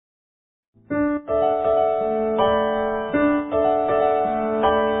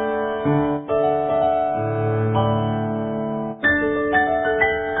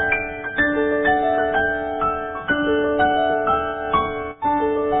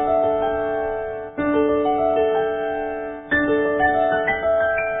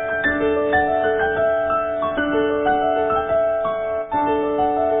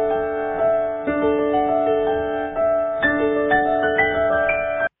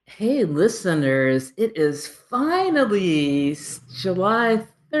Hey, listeners, it is finally July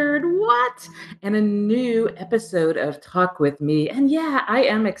 3rd. What? And a new episode of Talk with Me. And yeah, I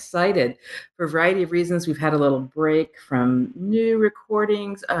am excited for a variety of reasons. We've had a little break from new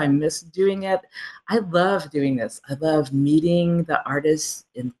recordings. I miss doing it. I love doing this. I love meeting the artists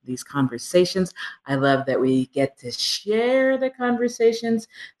in these conversations. I love that we get to share the conversations.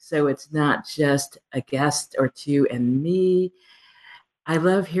 So it's not just a guest or two and me. I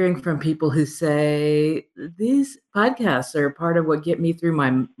love hearing from people who say these podcasts are part of what get me through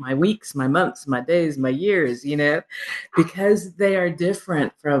my weeks, my months, my days, my years, because they are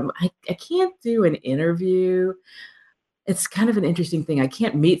different from I can't do an interview. It's kind of an interesting thing. I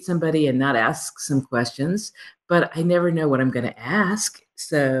can't meet somebody and not ask some questions, but I never know what I'm going to ask.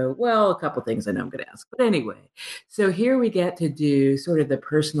 So, well, a couple things I know I'm going to ask. But anyway, so here we get to do sort of the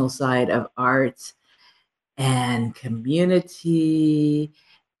personal side of art and community.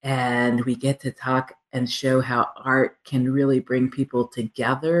 And we get to talk and show how art can really bring people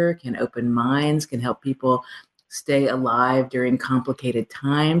together, can open minds, can help people stay alive during complicated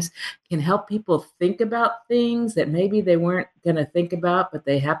times, can help people think about things that maybe they weren't going to think about, but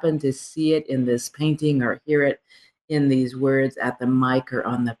they happen to see it in this painting or hear it in these words at the mic or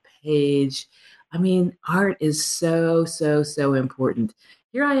on the page. I mean, art is so, so, so important.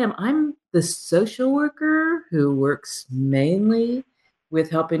 Here I am. I'm the social worker who works mainly with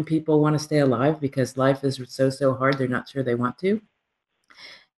helping people want to stay alive because life is so, so hard. They're not sure they want to.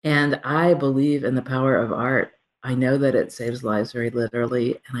 And I believe in the power of art. I know that it saves lives very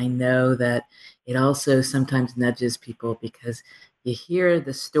literally. And I know that it also sometimes nudges people because you hear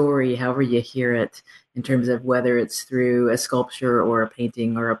the story, however you hear it, in terms of whether it's through a sculpture or a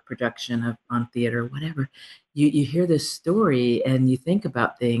painting or a production on theater, whatever. You hear this story and you think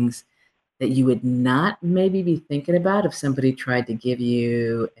about things that you would not maybe be thinking about if somebody tried to give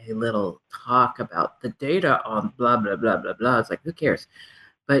you a little talk about the data on blah, blah, blah, blah, blah. It's like, who cares?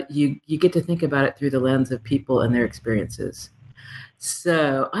 But you get to think about it through the lens of people and their experiences.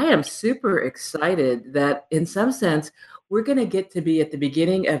 So I am super excited that in some sense, we're going to get to be at the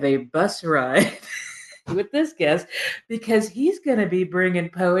beginning of a bus ride with this guest because he's going to be bringing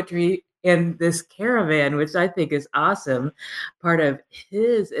poetry in this caravan, which I think is awesome, part of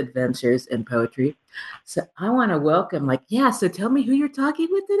his adventures in poetry. So I want to welcome, so tell me who you're talking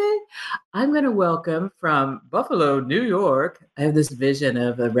with today. I'm going to welcome from Buffalo, New York. I have this vision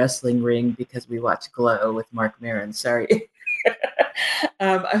of a wrestling ring because we watch Glow with Mark Maron. Sorry.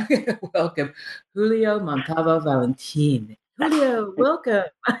 I'm going to welcome Julio Montavo Valentin. Julio, welcome.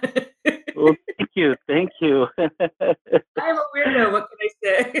 Well, thank you. Thank you. I'm a weirdo. What can I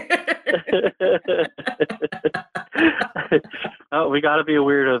say? Oh, we got to be a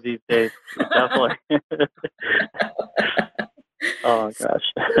weirdo these days. Definitely. Oh,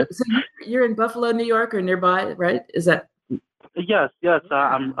 gosh. So you're in Buffalo, New York, or nearby, right? Is that? Yes, yes.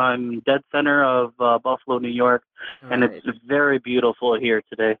 I'm dead center of Buffalo, New York, All and it's right. very beautiful here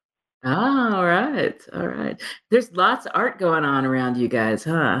today. Ah, all right. All right. There's lots of art going on around you guys,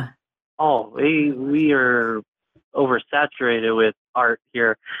 huh? Oh, we are oversaturated with art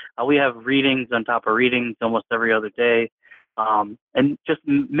here. We have readings on top of readings almost every other day, and just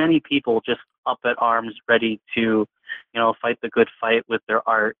many people just up at arms, ready to, fight the good fight with their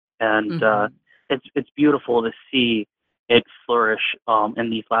art. And Mm-hmm. it's beautiful to see it flourish in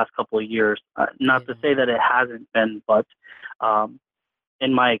these last couple of years. Not to say Yeah. that it hasn't been, but um,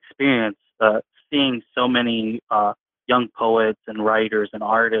 in my experience, seeing so many young poets and writers and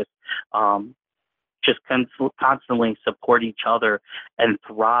artists um, just constantly support each other and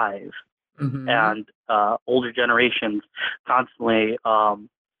thrive, Mm-hmm. and older generations constantly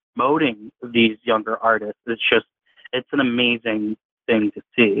promoting these younger artists. It's an amazing thing to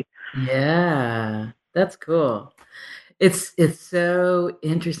see. Yeah. That's cool. It's so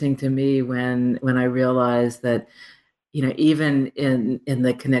interesting to me when I realize that even in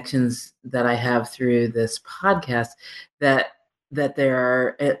the connections that I have through this podcast, that there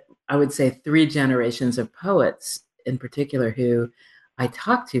are, I would say, three generations of poets in particular who I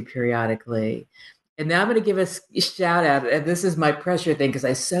talk to periodically. And now I'm going to give a shout out, and this is my pressure thing because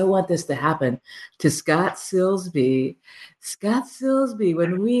I so want this to happen, to Scott Silsby. Scott Silsby,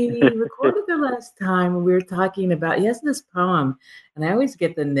 when we recorded the last time, we were talking about, he has this poem, and I always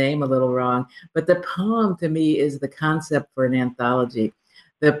get the name a little wrong, but the poem to me is the concept for an anthology.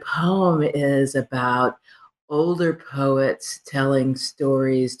 The poem is about older poets telling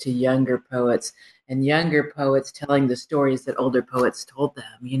stories to younger poets and younger poets telling the stories that older poets told them,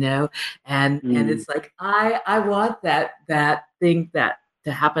 and Mm. it's like I want that thing, that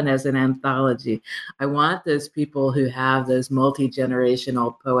to happen as an anthology. I want those people who have those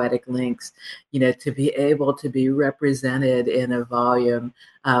multi-generational poetic links, to be able to be represented in a volume.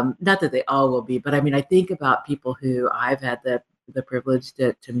 Not that they all will be, but I mean, I think about people who I've had the privilege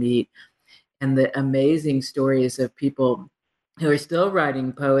to meet, and the amazing stories of people who are still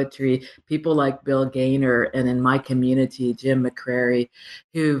writing poetry, people like Bill Gaynor, and in my community, Jim McCrary,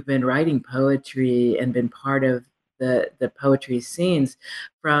 who've been writing poetry and been part of the poetry scenes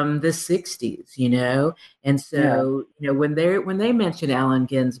from the 60s, And Yeah. so, when they mention Allen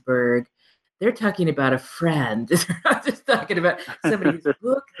Ginsberg, they're talking about a friend. They're not just talking about somebody's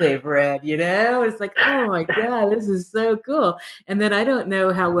book they've read, It's like, oh my God, this is so cool. And then I don't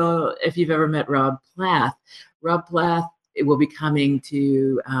know how well, if you've ever met Rob Plath. Rob Plath, it will be coming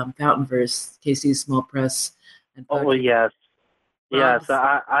to Fountainverse, KC's small press and Oh, poetry. yes. Yes,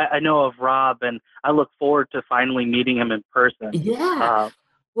 Rob's, I know of Rob, and I look forward to finally meeting him in person. yeah. Uh,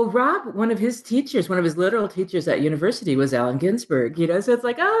 Well, Rob, one of his teachers, one of his literal teachers at university was Allen Ginsberg, So it's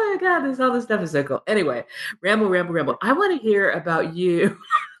like, oh my God, all this stuff is so cool. Anyway, ramble, ramble, ramble. I want to hear about you.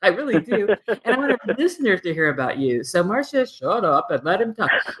 I really do. And I want our listeners to hear about you. So, Marcia, shut up and let him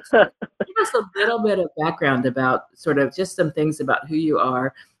talk. So, give us a little bit of background about sort of just some things about who you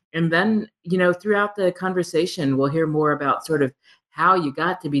are. And then, throughout the conversation, we'll hear more about sort of how you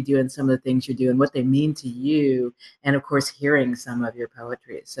got to be doing some of the things you're doing, what they mean to you, and of course, hearing some of your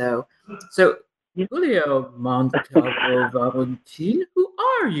poetry. So yeah. Julio Montalvo Valentin, who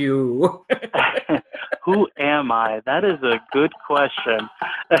are you? Who am I? That is a good question.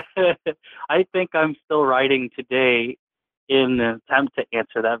 I think I'm still writing today in an attempt to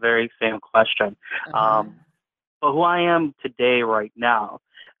answer that very same question. Uh-huh. But who I am today, right now,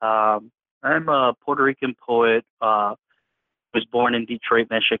 I'm a Puerto Rican poet. Was born in Detroit,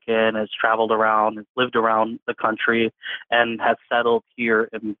 Michigan, has traveled around, has lived around the country, and has settled here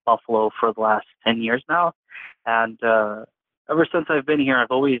in Buffalo for the last 10 years now. And ever since I've been here,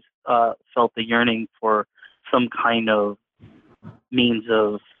 I've always felt the yearning for some kind of means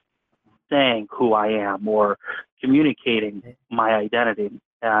of saying who I am or communicating my identity.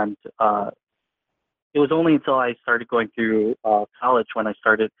 And it was only until I started going through college when I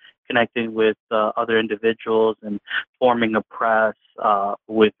started connecting with other individuals and forming a press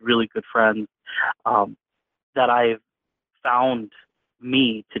with really good friends that I've found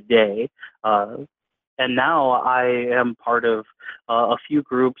me today. And now I am part of a few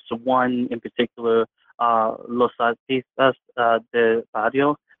groups, one in particular, Los Artistas de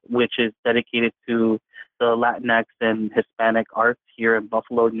Barrio, which is dedicated to the Latinx and Hispanic arts here in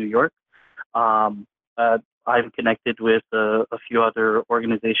Buffalo, New York. I'm connected with a few other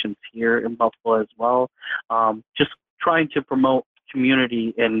organizations here in Buffalo as well, just trying to promote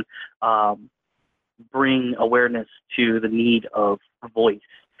community and bring awareness to the need of voice,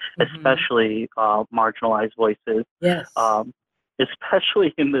 especially marginalized voices, Yes.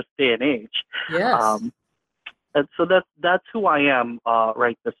 especially in this day and age. Yes. And so that's who I am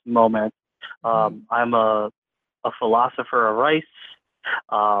right this moment. I'm a philosopher of rice,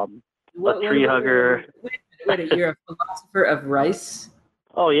 a tree hugger. Wait, you're a philosopher of rice?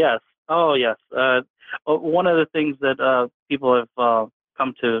 Oh yes, oh yes. One of the things that people have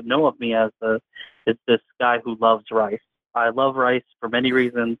come to know of me as is this guy who loves rice. I love rice for many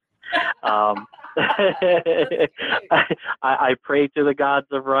reasons. Um, I pray to the gods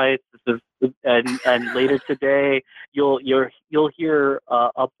of rice. And later today, you'll hear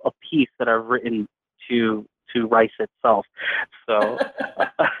a piece that I've written to rice itself. So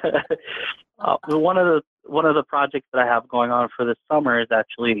one of the projects that I have going on for this summer is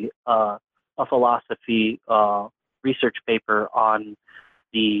actually a philosophy research paper on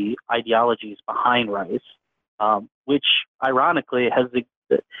the ideologies behind rice, which ironically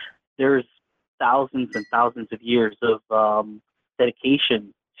there's thousands and thousands of years of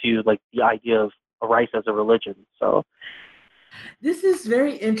dedication to like the idea of rice as a religion. So This is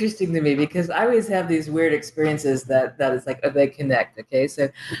very interesting to me because I always have these weird experiences that is like, oh, they connect. Okay,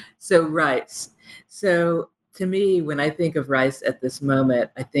 so rice. So to me, when I think of rice at this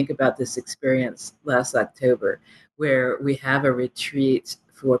moment, I think about this experience last October where we have a retreat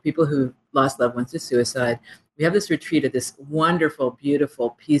for people who lost loved ones to suicide. We have this retreat at this wonderful,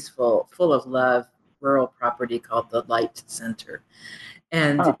 beautiful, peaceful, full of love rural property called the Light Center.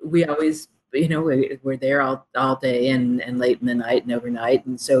 And huh. we always, we're there all day and late in the night and overnight.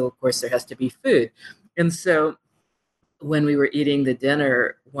 And so, of course, there has to be food. And so when we were eating the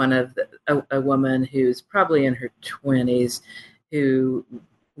dinner, a woman who's probably in her 20s who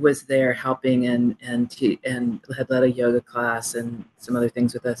was there helping and had led a yoga class and some other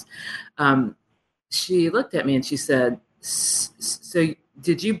things with us. She looked at me and she said, so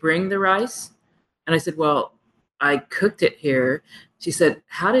did you bring the rice? And I said, well, I cooked it here. She said,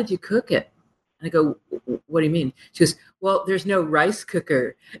 how did you cook it? And I go, what do you mean? She goes, well, there's no rice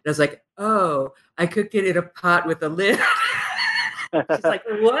cooker. And I was like, oh, I cooked it in a pot with a lid. She's like,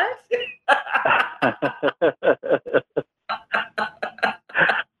 what?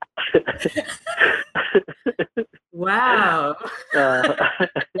 Wow.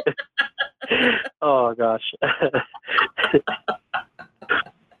 Oh gosh.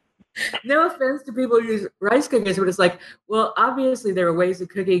 No offense to people who use rice cookers, but it's like, well, obviously there are ways of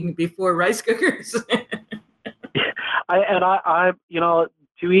cooking before rice cookers. I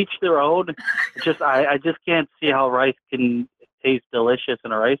to each their own. I just can't see how rice can taste delicious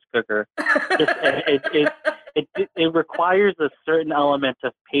in a rice cooker. Just it requires a certain element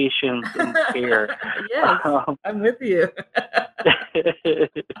of patience and care. Yes, I'm with you.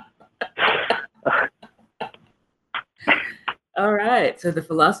 All right, so the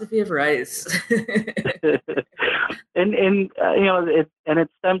philosophy of rice. and it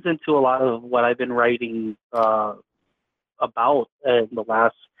stems into a lot of what I've been writing about in the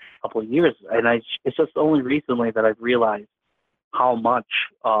last couple of years, and it's just only recently that I've realized how much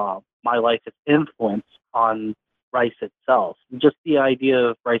my life is influenced on rice itself. Just the idea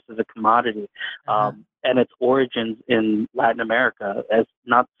of rice as a commodity, and its origins in Latin America as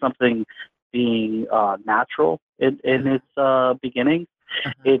not something being natural in its beginning.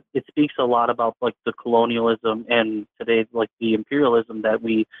 It speaks a lot about like the colonialism and today like the imperialism that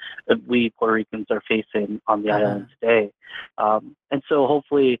we Puerto Ricans are facing on the island today. And so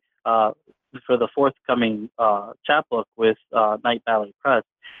hopefully for the forthcoming chapbook with Night Valley Press,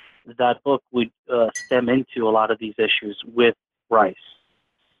 that book would stem into a lot of these issues with rice.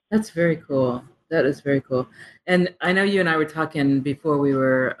 That's very cool. That is very cool. And I know you and I were talking before we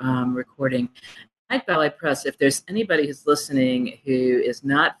were recording. Night Valley Press, if there's anybody who's listening who is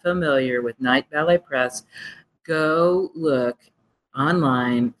not familiar with Night Valley Press, go look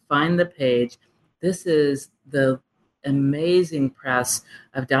online, find the page. This is the amazing press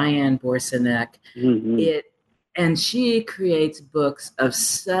of Diane Borsanek. And she creates books of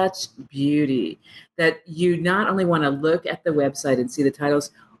such beauty that you not only want to look at the website and see the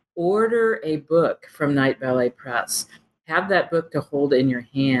titles, order a book from Night Valley Press. Have that book to hold in your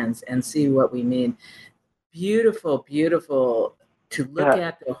hands and see what we mean. Beautiful, beautiful to look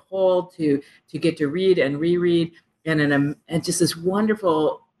at, to hold, to get to read and reread, and just this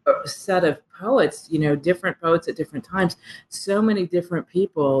wonderful set of poets, different poets at different times, so many different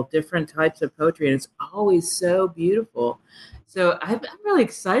people, different types of poetry, and it's always so beautiful. So I'm really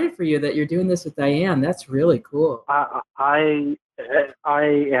excited for you that you're doing this with Diane. That's really cool. I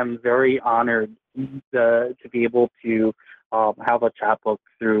am very honored to be able to have a chapbook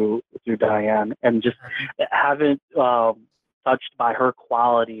through Diane, and just haven't touched by her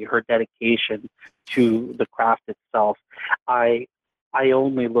quality, her dedication to the craft itself. I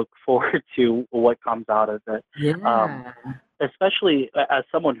only look forward to what comes out of it. Yeah. Especially as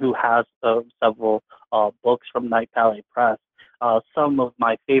someone who has several books from Night Valley Press. Some of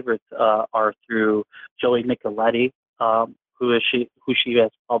my favorites are through Joey Nicoletti, who she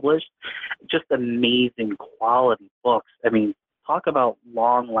has published. Just amazing quality books. I mean, talk about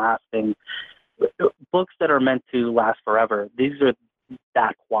long-lasting books that are meant to last forever. These are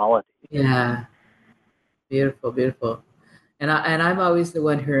that quality. Yeah. Beautiful, beautiful. And I'm always the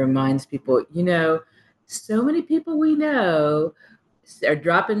one who reminds people, so many people we know are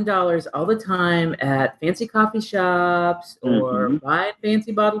dropping dollars all the time at fancy coffee shops or buying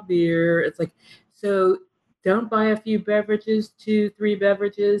fancy bottled beer. It's like, so don't buy a few beverages, 2-3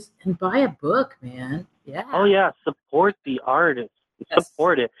 beverages, and buy a book, man. Yeah. Oh yeah, support the artist.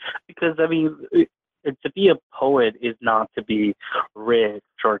 Support it, because I mean, to be a poet is not to be rich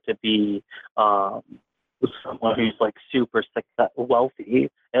or to be someone who's like super wealthy.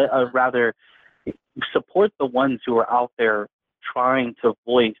 Rather, support the ones who are out there trying to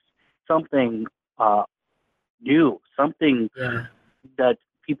voice something new, something that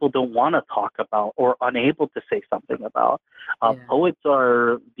people don't want to talk about or unable to say something about. Poets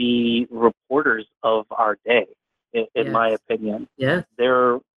are the reporters of our day, in my opinion. Yeah, they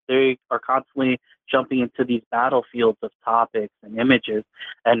are constantly jumping into these battlefields of topics and images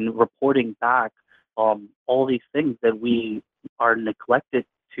and reporting back all these things that we are neglected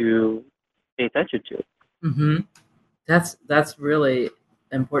to pay attention to. Mm-hmm. That's really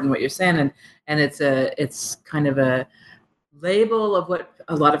important what you're saying, and it's kind of a label of what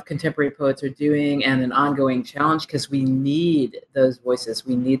a lot of contemporary poets are doing, and an ongoing challenge, because we need those voices,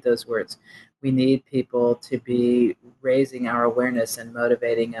 we need those words, we need people to be raising our awareness and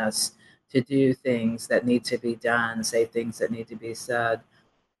motivating us to do things that need to be done, say things that need to be said.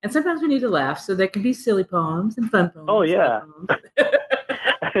 And sometimes we need to laugh, so there can be silly poems and fun Oh poems, sad yeah.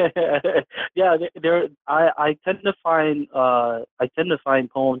 poems. Yeah, there I tend to find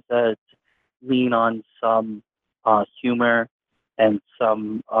poems that lean on some humor and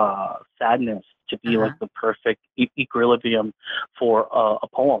some sadness to be Uh-huh. like the perfect equilibrium for a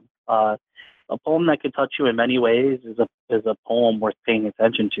poem. A poem that can touch you in many ways is a poem worth paying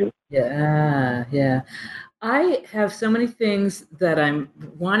attention to. Yeah, yeah. I have so many things that I'm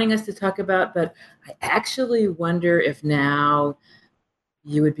wanting us to talk about, but I actually wonder if now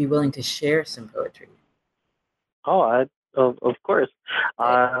you would be willing to share some poetry. Oh, of course. Okay.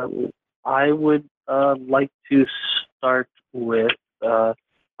 Uh, I would like to start with a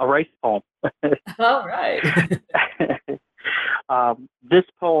rice poem. All right. This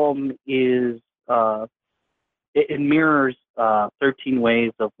poem is uh, it mirrors 13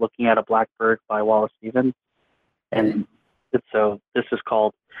 Ways of Looking at a Blackbird by Wallace Stevens, Okay. and so this is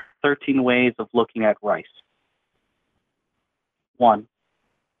called 13 Ways of Looking at Rice. 1.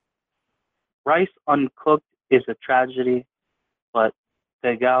 Rice uncooked is a tragedy, but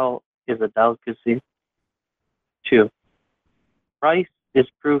Tegao is a delicacy. 2. Rice is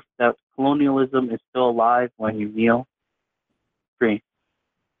proof that colonialism is still alive when you kneel. 3.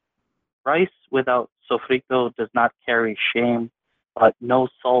 Rice without sofrito does not carry shame, but no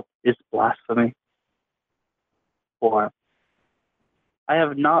salt is blasphemy. 4. I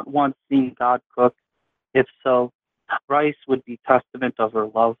have not once seen God cook. If so, rice would be testament of her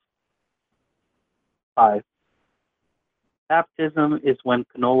love. 5. Baptism is when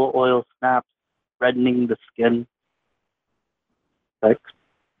canola oil snaps, reddening the skin. 6.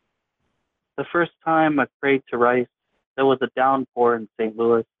 The first time I prayed to rice, there was a downpour in St.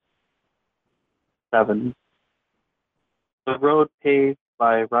 Louis. 7. The road paved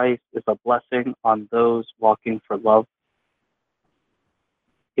by rice is a blessing on those walking for love.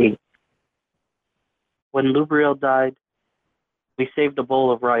 8. When Lubriel died, we saved a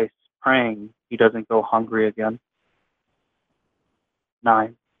bowl of rice, praying he doesn't go hungry again.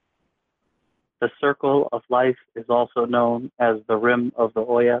 9. The circle of life is also known as the rim of the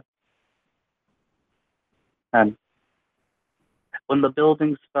Oya. 10. When the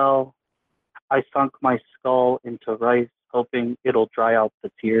buildings fell, I sunk my skull into rice, hoping it'll dry out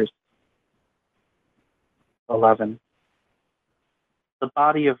the tears. 11. The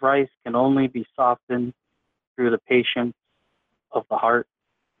body of rice can only be softened through the patience of the heart.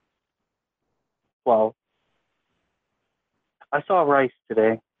 12. I saw rice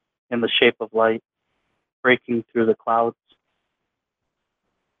today in the shape of light breaking through the clouds.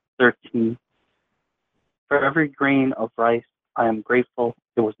 13. For every grain of rice, I am grateful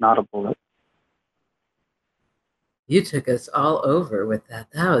it was not a bullet. You took us all over with that.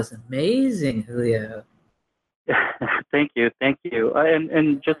 That was amazing, Julio. Thank you, thank you.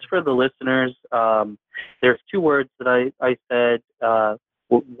 And just for the listeners, there's two words that I said.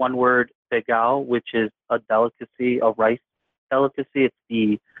 One word, begao, which is a delicacy, a rice delicacy. It's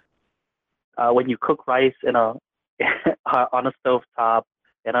the when you cook rice in a on a stove top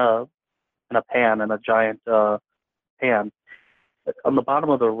in a pan in a giant pan. On the bottom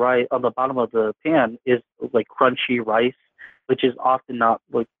of the rice, on the bottom of the pan is like crunchy rice, which is often not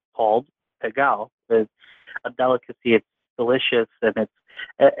like called pegao. It's a delicacy. It's delicious, and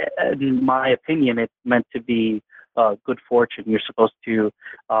in my opinion, it's meant to be good fortune. You're supposed to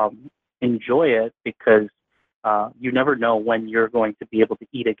enjoy it because you never know when you're going to be able to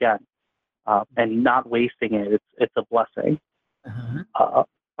eat again, and not wasting it. It's a blessing. Uh-huh. Uh,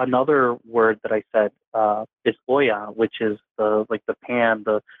 Another word that I said is oya, which is the pan,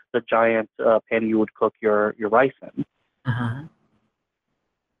 the giant pan you would cook your rice in, Uh-huh.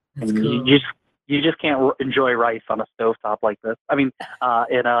 That's and cool. you just can't enjoy rice on a stovetop like this. I mean,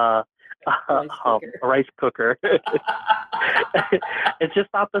 in Rice a cooker. rice cooker. It's just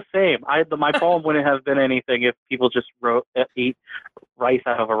not the same. My poem wouldn't have been anything if people just eat rice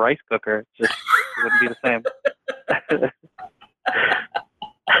out of a rice cooker. It wouldn't be the same.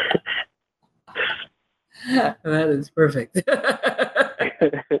 That is perfect.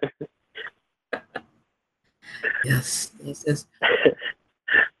 Yes, yes, yes.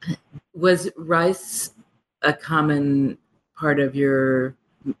 Was rice a common part of your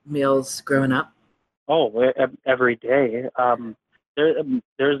meals growing up? Oh, every day.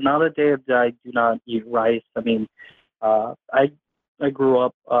 There's not a day that I do not eat rice. I mean, uh, I I grew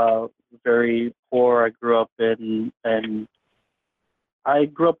up very poor. I grew up in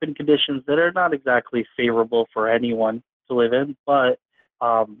conditions that are not exactly favorable for anyone to live in, but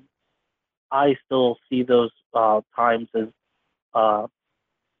um, I still see those times as uh,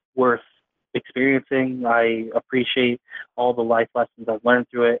 worth experiencing. I appreciate all the life lessons I've learned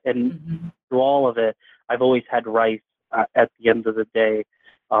through it, and Mm-hmm. through all of it, I've always had rice at the end of the day.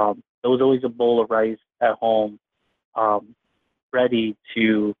 There was always a bowl of rice at home, um, ready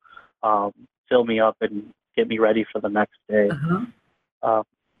to um, fill me up and get me ready for the next day. Uh-huh. Um,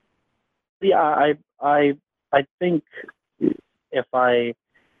 yeah, I think if I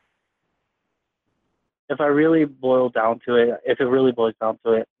if I really boil down to it, if it really boils down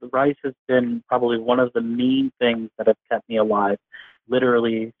to it, the rice has been probably one of the main things that have kept me alive,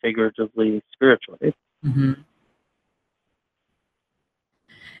 literally, figuratively, spiritually. Mm-hmm.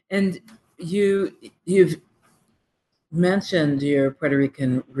 And you've mentioned your Puerto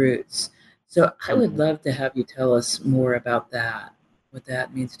Rican roots. So I would Mhm. love to have you tell us more about that, what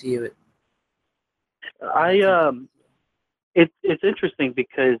that means to you, what I that's important it's interesting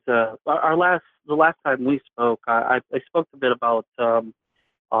because our last the last time we spoke, I spoke a bit about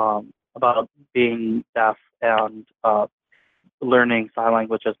being deaf and learning sign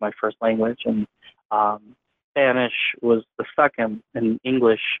language as my first language, and um, Spanish was the second, and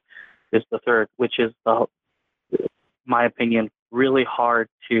English is the third, which is my opinion, really hard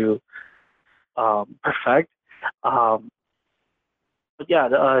to perfect. Um, but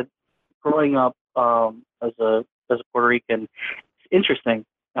yeah, growing up as a Puerto Rican, it's interesting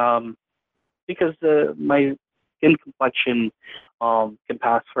um, because my skin complexion can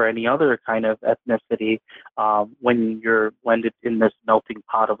pass for any other kind of ethnicity when you're blended in this melting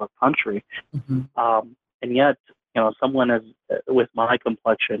pot of a country. to you. Mm-hmm. And yet, someone as with my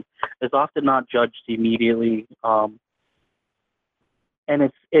complexion is often not judged immediately,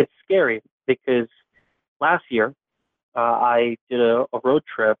 and it's scary because last year I did a road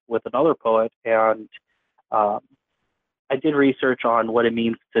trip with another poet, and um, I did research on what it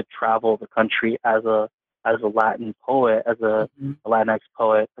means to travel the country as a Latin poet, Mm-hmm. a Latinx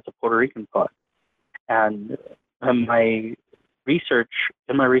poet, as a Puerto Rican poet. And in my research,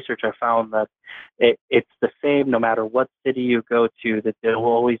 I found that it's the same no matter what city you go to. That there will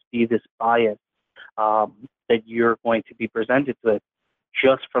always be this bias that you're going to be presented with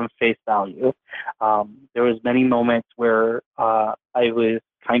just from face value. There was many moments where I was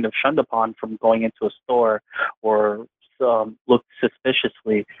kind of shunned upon from going into a store or looked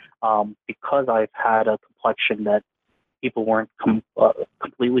suspiciously because I've had a complexion that people weren't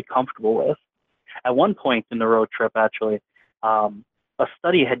completely comfortable with. At one point in the road trip, actually, a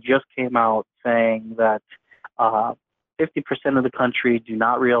study had just came out saying that 50% of the country do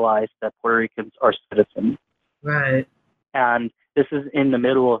not realize that Puerto Ricans are citizens. Right. And this is in the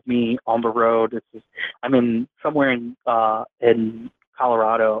middle of me on the road. I'm in somewhere in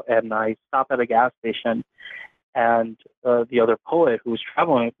Colorado, and I stop at a gas station, and the other poet who was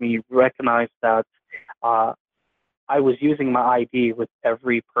traveling with me recognized that uh, I was using my ID with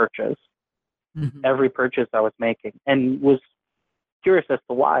Mm-hmm. every purchase I was making, and was curious as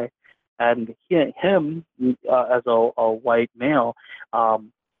to why. And him, as a white male,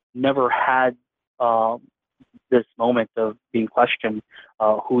 um, never had um, this moment of being questioned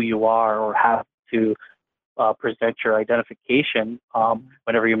who you are or have to present your identification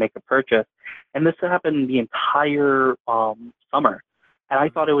whenever you make a purchase. And this happened the entire summer. And I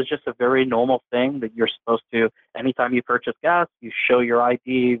thought it was just a very normal thing that you're supposed to, anytime you purchase gas, you show your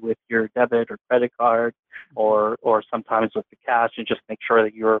ID with your debit or credit card, or sometimes with the cash, and just make sure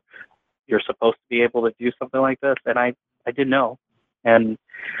that you're supposed to be able to do something like this. And I didn't know. And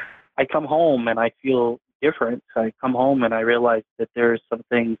I come home and I feel different. I come home and I realize that there's some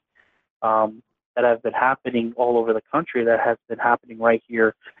things um, that have been happening all over the country that has been happening right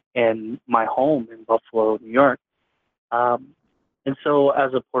here in my home in Buffalo, New York. Um, and so,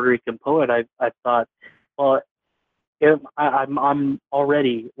 as a Puerto Rican poet, I thought, well, if I'm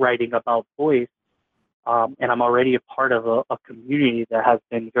already writing about voice, and I'm already a part of a community that has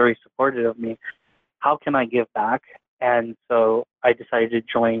been very supportive of me. How can I give back? And so I decided to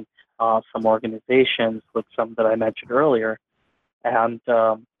join some organizations, like some that I mentioned earlier, and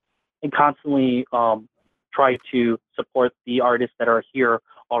constantly try to support the artists that are here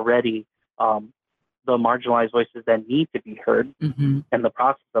already, um, the marginalized voices that need to be heard Mm-hmm. in the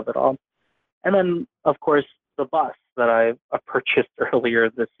process of it all. And then, of course, the bus that I purchased earlier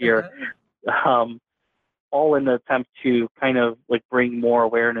this year, Uh-huh. um, all in the attempt to kind of like bring more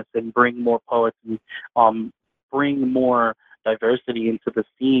awareness and bring more poets and bring more diversity into the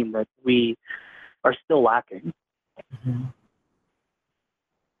scene that we are still lacking. Mm-hmm.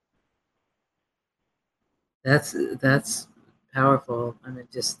 That's powerful. I mean,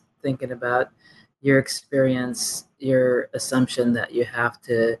 just thinking about your experience, your assumption that you have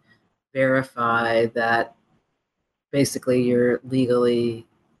to verify that basically you're legally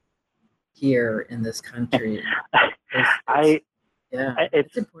here in this country. It's I yeah, it's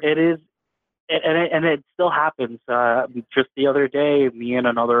it's important. it is and it still happens. Just the other day, me and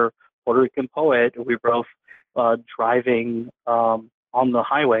another Puerto Rican poet, we both driving on the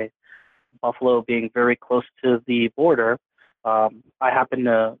highway, Buffalo being very close to the border. I happened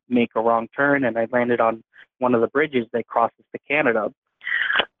to make a wrong turn and I landed on one of the bridges that crosses to Canada.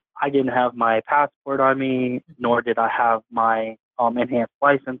 I didn't have my passport on me, nor did I have my enhanced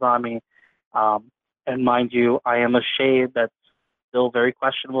license on me. And mind you, I am a shade that's still very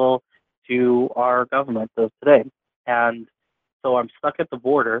questionable to our government of today. And so I'm stuck at the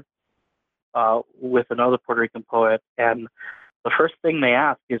border with another Puerto Rican poet, and the first thing they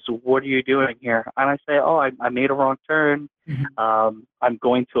ask is, "What are you doing here?" And I say, "Oh, I made a wrong turn. Mhm. I'm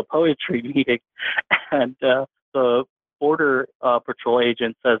going to a poetry meeting." And the border patrol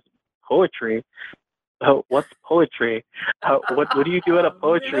agent says, "Poetry? What's poetry? What do you do at a Oh,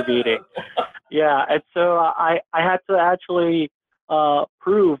 poetry meeting?" no. Yeah, and so I had to actually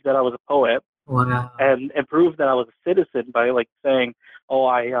prove that I was a poet Wow. and prove that I was a citizen by like saying, "Oh,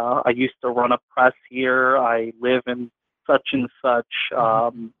 I used to run a press here. I live in such and such."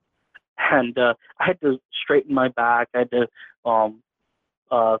 Mhm. And I had to straighten my back. I had to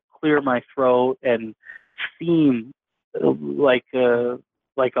clear my throat and seem like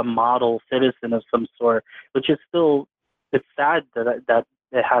a model citizen of some sort, which is still it's sad that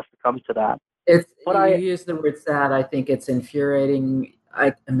it has to come to that. It's But you use the word sad. I think it's infuriating.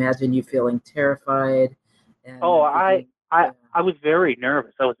 I imagine you feeling terrified, and oh I'm thinking, yeah, I was very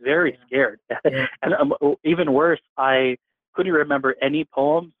nervous. I was very yeah, scared, yeah. and even worse, I couldn't remember any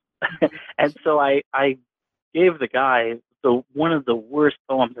poems, Mhm. and so I gave the guy the one of the worst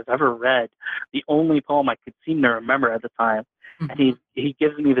poems I've ever read, the only poem I could seem to remember at the time, and Mhm. he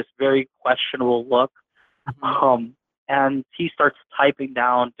gives me this very questionable look, Mhm. um, and he starts typing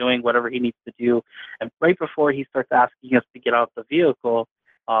down, doing whatever he needs to do, and right before he starts asking us to get out the vehicle,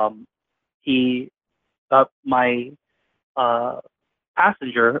 um, he my uh,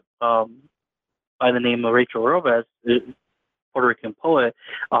 passenger by the name of Rachel Robes, a Puerto Rican poet,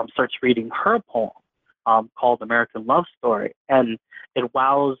 starts reading her poem called American Love Story. And it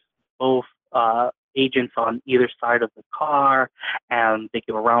wows both agents on either side of the car, and they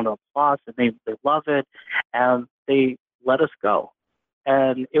give a round of applause, and they love it, and they let us go.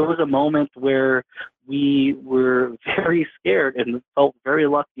 And it was a moment where we were very scared and felt very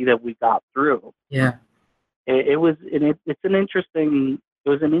lucky that we got through. Yeah. It was it's an interesting it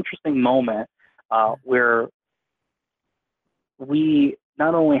was an interesting moment where we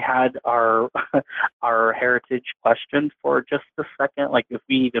not only had our our heritage questioned for just a second, like if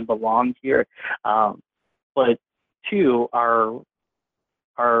we even belonged here, um, but two, our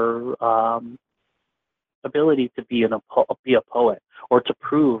ability to be a poet or to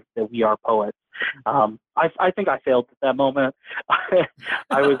prove that we are poets. I think I failed at that moment.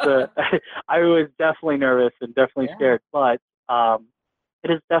 I was I was definitely nervous and definitely Yeah. scared, but um,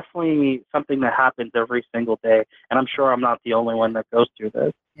 it is definitely something that happens every single day, and I'm sure I'm not the only one that goes through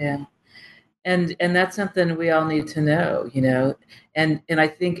this. Yeah. And that's something we all need to know, and I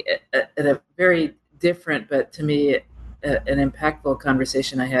think at a very different, but to me, an impactful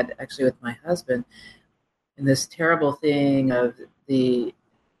conversation I had actually with my husband, and this terrible thing of the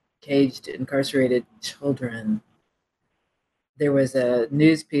caged, incarcerated children. There was a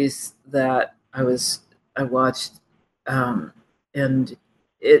news piece that I watched, um, and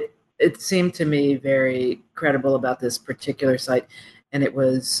it seemed to me very credible about this particular site, and it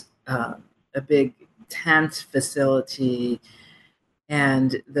was a big tent facility,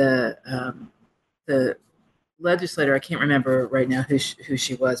 and the legislator, I can't remember right now who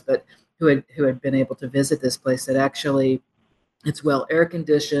she was, but who had been able to visit this place, that actually it's well air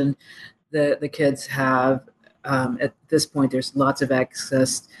conditioned. The kids have, at this point, there's lots of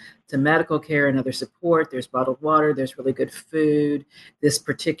access to medical care and other support. There's bottled water. There's really good food. This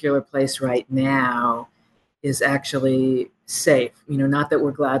particular place right now is actually safe. Not that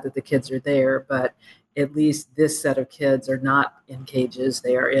we're glad that the kids are there, but at least this set of kids are not in cages.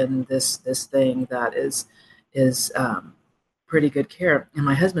 They are in this thing that is pretty good care. And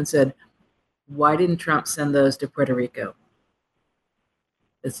my husband said, "Why didn't Trump send those to Puerto Rico?"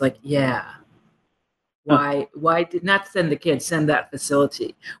 It's like, yeah. Why did not send the kids, send that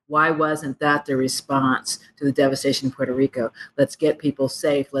facility? Why wasn't that the response to the devastation in Puerto Rico? Let's get people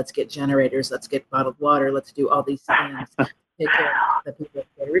safe. Let's get generators. Let's get bottled water. Let's do all these things. Take care of the people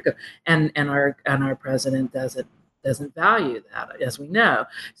of Puerto Rico. And our president doesn't value that, as we know.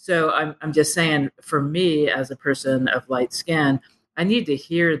 So I'm just saying, for me as a person of light skin, I need to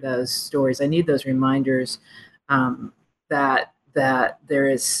hear those stories. I need those reminders, um, that that there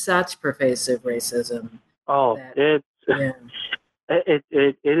is such pervasive racism Oh, that, it's yeah, it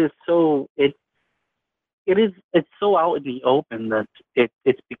is so it's so out in the open that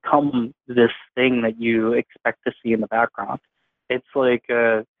it's become this thing that you expect to see in the background. It's like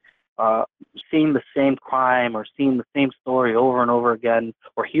uh, seeing the same crime or seeing the same story over and over again,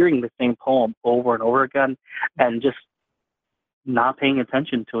 or hearing the same poem over and over again, and just not paying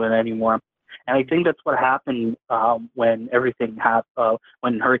attention to it anymore. And I think that's what happened when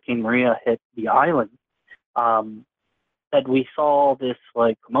when Hurricane Maria hit the island. Um, that we saw this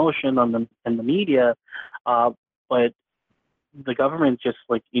like commotion on the media, uh, but the government just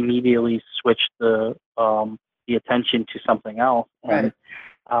like immediately switched the attention to something else, right,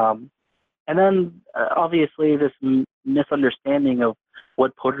 um, and then obviously this misunderstanding of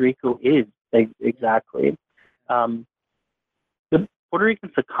what Puerto Rico is exactly. Um, Puerto Rico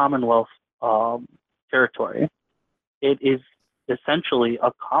is a Commonwealth um, territory. It is essentially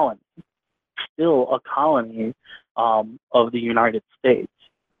a colony, still a colony of the United States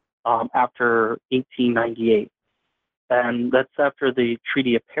after 1898, and that's after the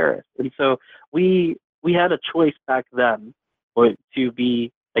Treaty of Paris. And so we had a choice back then to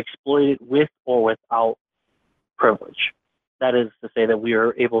be exploited with or without privilege. That is to say that we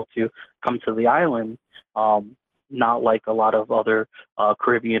are able to come to the island, um, not like a lot of other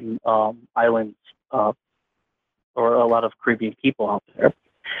Caribbean islands or a lot of Caribbean people out there.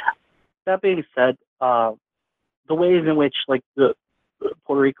 That being said, the ways in which like the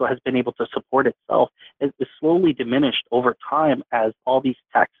Puerto Rico has been able to support itself is slowly diminished over time as all these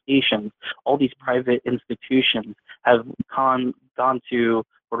taxations, all these private institutions have gone to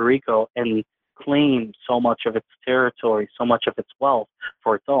Puerto Rico and claimed so much of its territory, so much of its wealth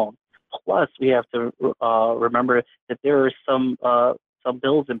for its own. Plus, we have to remember that there are some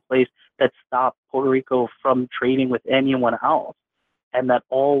bills in place that stop Puerto Rico from trading with anyone else, and that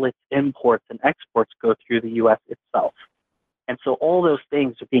all its imports and exports go through the U.S. itself. And so all those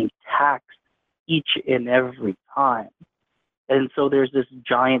things are being taxed each and every time. And so there's this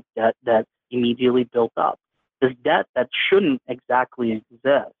giant debt that immediately built up. This debt that shouldn't exactly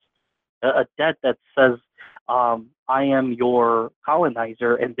exist. A debt that says, I am your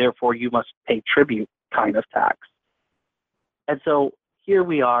colonizer and therefore you must pay tribute kind of tax. And so here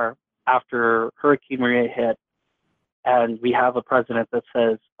we are after Hurricane Maria hit, and we have a president that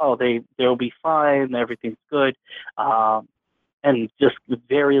says, "Oh, they'll be fine, everything's good," and just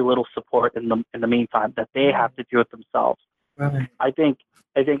very little support in the meantime that they have to do it themselves. right. I think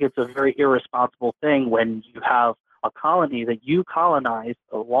it's a very irresponsible thing when you have a colony that you colonized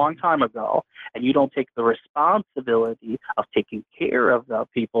a long time ago, and you don't take the responsibility of taking care of the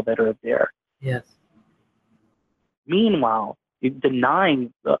people that are there. Yes. Meanwhile,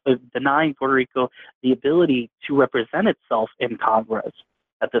 denying Puerto Rico the ability to represent itself in Congress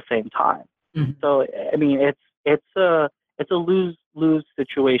at the same time. Mhm. So I mean, it's a lose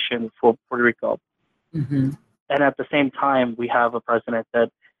situation for Puerto Rico, Mhm. and at the same time, we have a president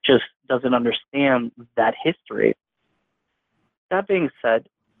that just doesn't understand that history. That being said,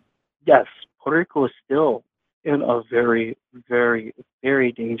 yes, Puerto Rico is still in a very, very,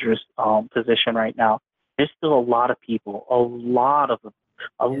 very dangerous position right now. There's still a lot of people, a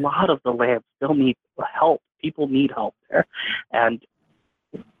Yeah. lot of the land still need help. People need help there, and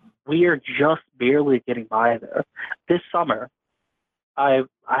we are just barely getting by there. This summer, I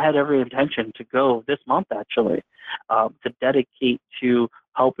had every intention to go this month actually, to dedicate to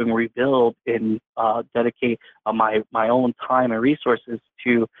helping rebuild and dedicate my own time and resources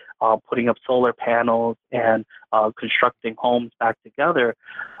to putting up solar panels and constructing homes back together.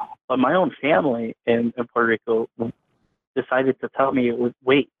 But my own family in Puerto Rico decided to tell me,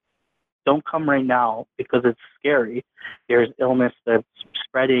 wait, don't come right now because it's scary. There's illness that's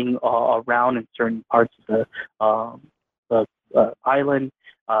spreading around in certain parts of the island.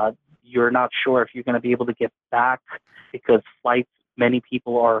 You're not sure if you're going to be able to get back because flights, many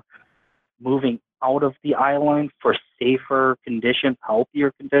people are moving out of the island for safer conditions,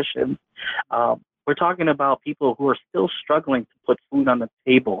 healthier conditions. We're talking about people who are still struggling to put food on the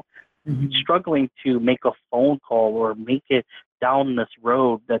table, Mhm. struggling to make a phone call or make it down this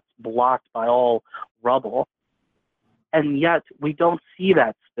road that's blocked by all rubble. And yet we don't see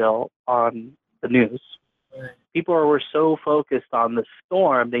that still on the news. Right. People were so focused on the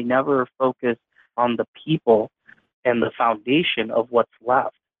storm, they never focus on the people and the foundation of what's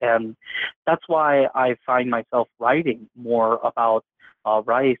left. And that's why I find myself writing more about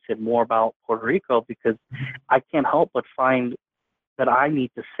rice and more about Puerto Rico, because I can't help but find that I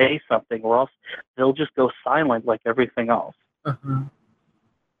need to say something, or else they'll just go silent like everything else. Uh-huh.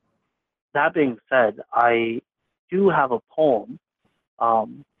 That being said, I do have a poem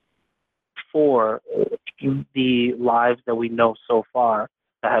for the lives that we know so far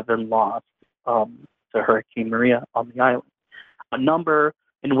that have been lost to Hurricane Maria on the island. A number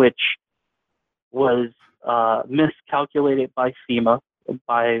in which was miscalculated by FEMA,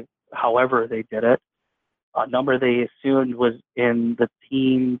 by however they did it. A number they assumed was in the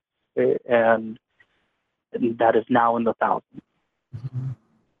teens, and that is now in the thousands.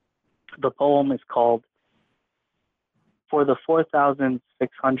 The poem is called "For the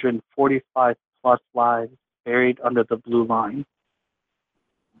 4,645 plus lives buried under the blue line.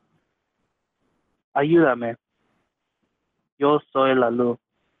 Ayúdame, yo soy la luz,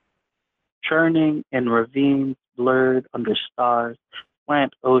 churning in ravines blurred under stars,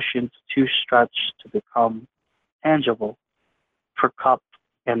 plant oceans too stretched to become tangible for cup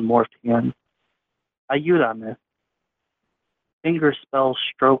and morphine. Ayúdame, finger spell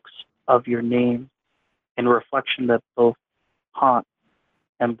strokes of your name in reflection that both haunt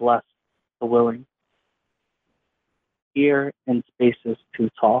and bless the willing. Here in spaces too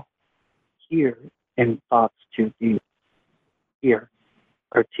tall, here in thoughts too deep, here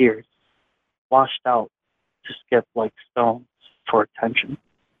are tears washed out to skip like stones for attention."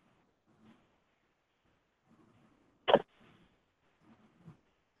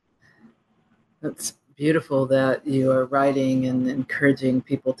 That's beautiful that you are writing and encouraging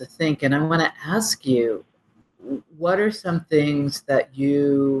people to think. And I want to ask you, what are some things that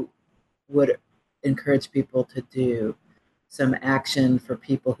you would encourage people to do? Some action for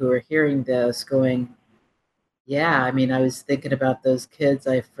people who are hearing this going, yeah, I mean, I was thinking about those kids.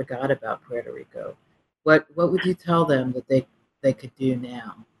 I forgot about Puerto Rico. What would you tell them that they could do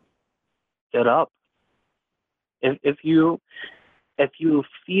now? Get up. If you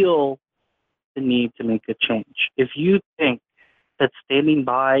feel the need to make a change, if you think that standing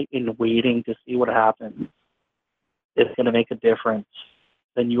by and waiting to see what happens is going to make a difference,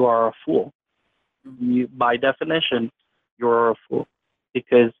 then you are a fool. By definition, you're a fool,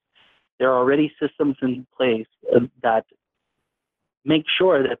 because there are already systems in place that make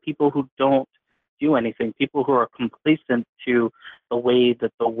sure that people who don't do anything, people who are complacent to the way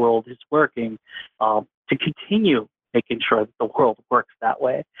that the world is working, to continue making sure that the world works that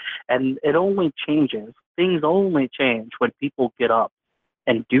way. And it only changes, things only change when people get up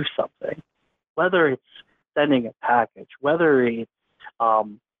and do something, whether it's sending a package, whether it's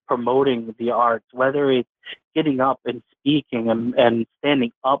promoting the arts, whether it's getting up and speaking and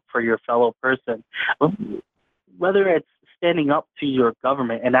standing up for your fellow person, whether it's standing up to your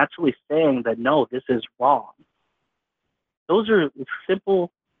government and actually saying that, no, this is wrong. Those are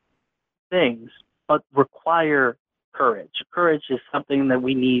simple things, but require courage. Courage is something that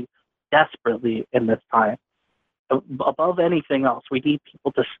we need desperately in this time. Above anything else, we need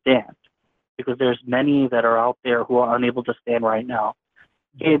people to stand, because there's many that are out there who are unable to stand right now.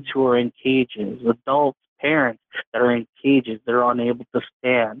 Kids who are in cages, adults, parents that are in cages that are unable to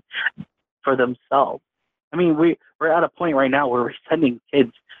stand for themselves. I mean, we're at a point right now where we're sending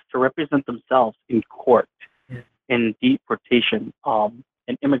kids to represent themselves in court, in deportation,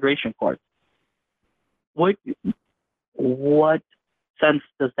 in immigration courts. What sense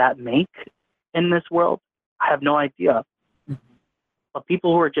does that make in this world? I have no idea. But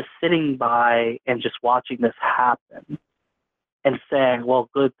people who are just sitting by and just watching this happen and saying, well,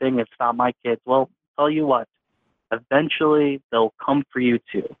 good thing it's not my kids. Well, tell you what, eventually they'll come for you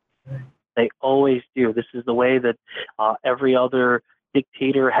too. They always do. This is the way that every other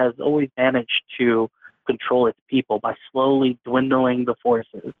dictator has always managed to control its people, by slowly dwindling the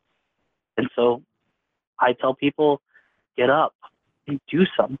forces. And so I tell people, get up and do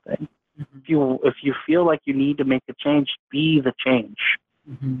something. If you feel like you need to make a change, be the change.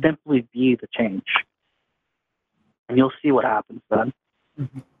 Simply be the change. And you'll see what happens then.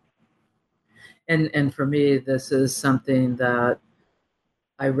 And for me, this is something that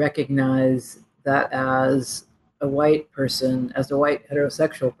I recognize that as a white person, as a white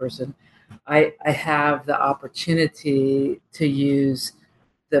heterosexual person, I have the opportunity to use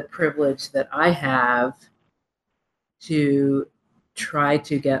the privilege that I have to try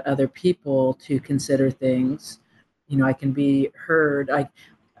to get other people to consider things. You know, I can be heard. I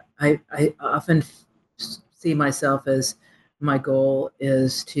often see myself as, my goal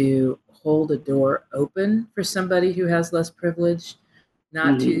is to hold a door open for somebody who has less privilege,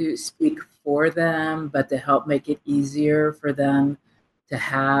 not to speak for them, but to help make it easier for them to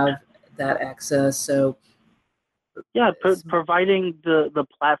have that access. So yeah, providing the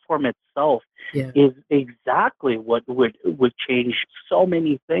platform itself is exactly what would change so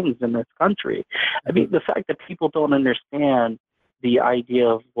many things in this country. I mean, the fact that people don't understand the idea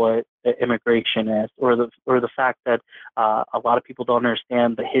of what immigration is, or the fact that a lot of people don't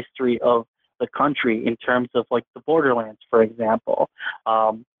understand the history of the country in terms of like the borderlands, for example,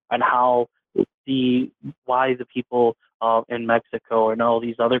 and how the why the people in Mexico and all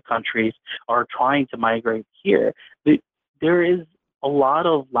these other countries are trying to migrate here. There is a lot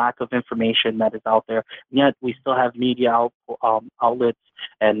of lack of information that is out there, and yet we still have media outlets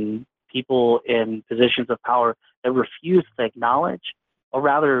and people in positions of power that refuse to acknowledge, or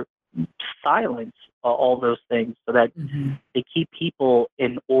rather silence, all those things, so that they keep people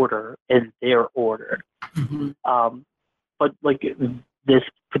in order, in their order. But like this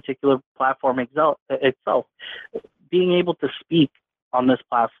particular platform itself, being able to speak on this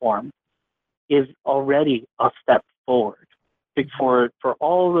platform is already a step forward. For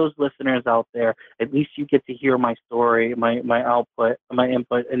all those listeners out there, at least you get to hear my story, my output, my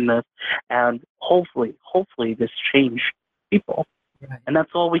input in this, and hopefully this change people. Right. And that's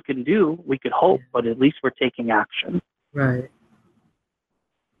all we can do. We could hope, but at least we're taking action. Right.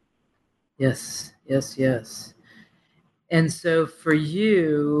 Yes. And so for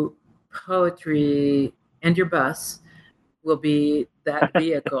you, poetry and your bus will be that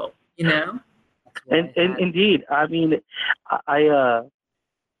vehicle, And indeed, I mean, I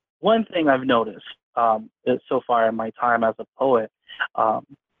one thing I've noticed so far in my time as a poet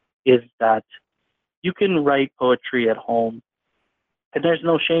is that you can write poetry at home, and there's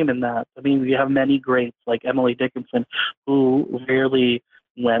no shame in that. I mean, we have many greats like Emily Dickinson, who rarely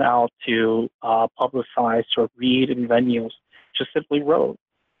went out to publicize or read in venues, just simply wrote.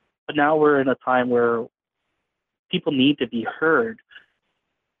 But now we're in a time where people need to be heard,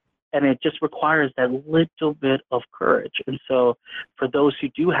 and it just requires that little bit of courage. And so for those who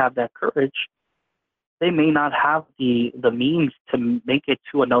do have that courage, they may not have the means to make it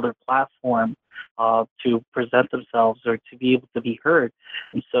to another platform to present themselves or to be able to be heard.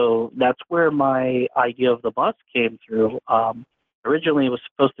 And so that's where my idea of the bus came through. Originally, it was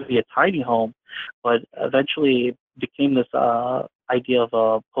supposed to be a tiny home, but eventually it became this idea of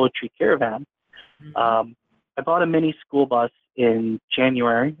a poetry caravan. I bought a mini school bus in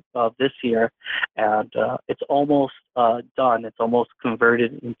January of this year, and it's almost done. It's almost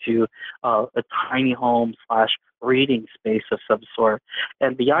converted into a tiny home / reading space of some sort.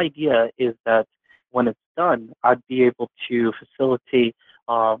 And the idea is that when it's done, I'd be able to facilitate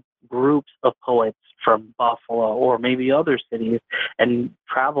groups of poets from Buffalo or maybe other cities and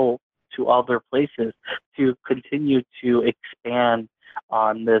travel to other places to continue to expand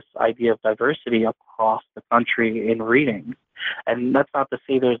on this idea of diversity across the country in readings. And that's not to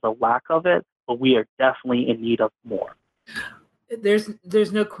say there's a lack of it, but we are definitely in need of more.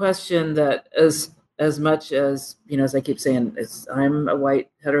 There's no question that as much as, as I keep saying, I'm a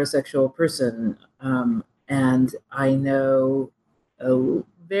white heterosexual person, and I know a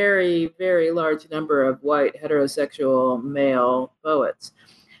very, very large number of white heterosexual male poets.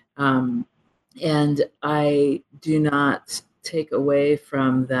 And I do not take away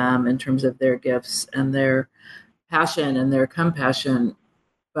from them in terms of their gifts and their passion and their compassion,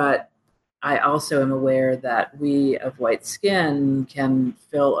 but I also am aware that we of white skin can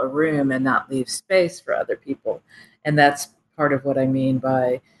fill a room and not leave space for other people. And that's part of what I mean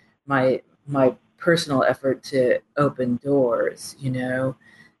by my personal effort to open doors,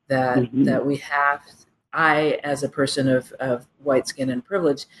 that we have, I, as a person of white skin and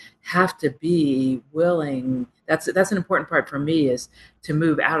privilege, have to be willing. That's an important part for me, is to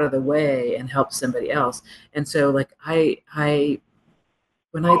move out of the way and help somebody else. And so, like, I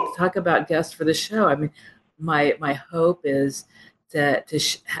when I talk about guests for the show, I mean, my hope is to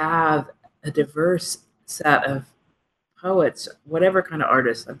have a diverse set of poets, whatever kind of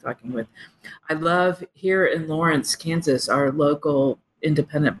artists I'm talking with. I love, here in Lawrence, Kansas, our local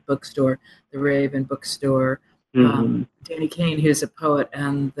independent bookstore, the Raven Bookstore. Danny Kane, who's a poet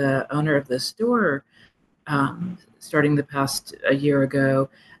and the owner of the store, starting the past a year ago,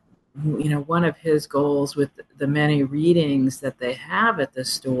 one of his goals with the many readings that they have at the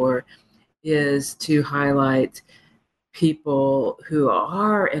store is to highlight people who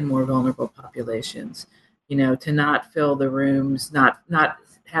are in more vulnerable populations, to not fill the rooms, not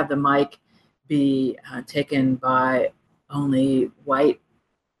have the mic be taken by only white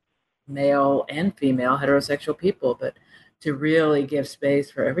male and female heterosexual people, but to really give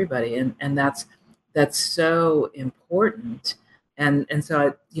space for everybody. And that's so important. And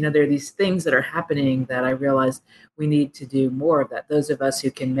so, there are these things that are happening that I realize we need to do more of that. Those of us who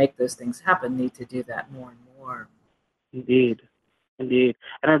can make those things happen need to do that more and more. Indeed. And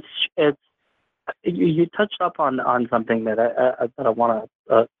it's you touched up on something that I want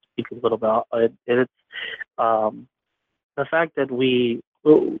to speak a little about. It's the fact that we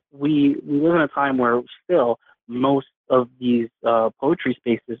we live in a time where still most of these poetry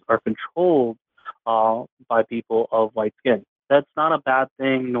spaces are controlled by people of white skin. That's not a bad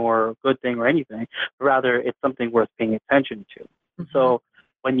thing nor a good thing or anything. Rather, it's something worth paying attention to. Mm-hmm. So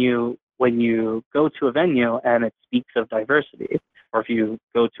when you go to a venue and it speaks of diversity, or if you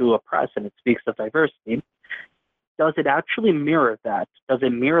go to a press and it speaks of diversity, does it actually mirror that? Does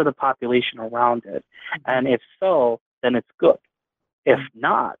it mirror the population around it? And if so, then it's good. If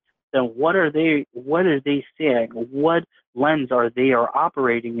not, then what are they seeing? What lens are they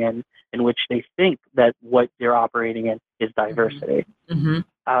operating in which they think that what they're operating in is diversity?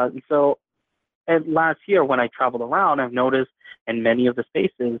 Mm-hmm. So, and last year when I traveled around, I've noticed in many of the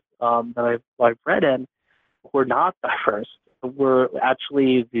spaces that I've read in, we're not diverse. We're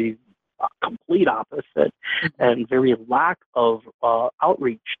actually the complete opposite, and very lack of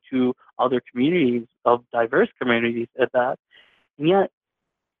outreach to other communities, of diverse communities at that. And yet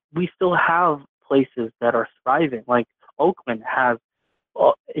we still have places that are thriving. Like Oakland has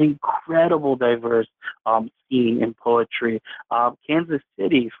incredible diverse scene in poetry. Kansas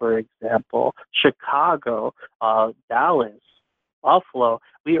City, for example, Chicago, Dallas, Buffalo.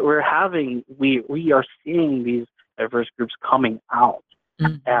 We are seeing these diverse groups coming out,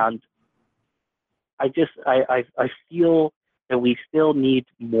 Mm-hmm. and I feel that we still need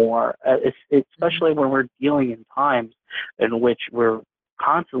more, especially when we're dealing in times in which we're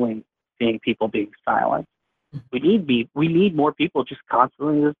constantly seeing people being silent. We need more people just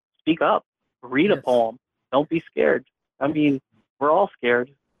constantly to speak up, read a Yes. poem. Don't be scared. I mean, we're all scared,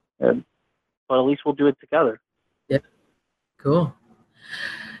 and, but at least we'll do it together. Yeah. Cool.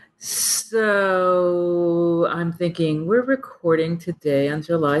 So I'm thinking we're recording today on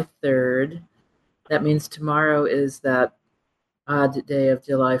July 3rd. That means tomorrow is that odd day of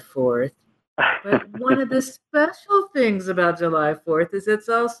July 4th. But one of the special things about July 4th is it's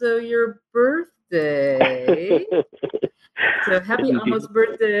also your birthday. So happy Indeed. almost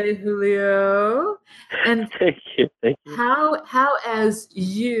birthday, Julio. And Thank you. Thank you. how as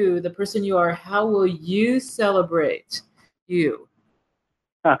you, the person you are, how will you celebrate you?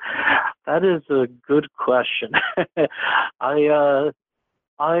 That is a good question. I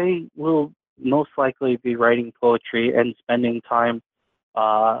I will most likely be writing poetry and spending time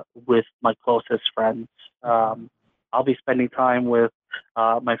with my closest friends. I'll be spending time with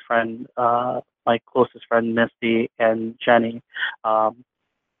my closest friend Misty and Jenny, um,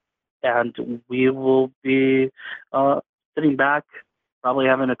 and we will be sitting back, probably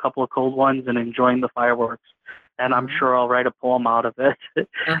having a couple of cold ones and enjoying the fireworks. And I'm sure I'll write a poem out of it.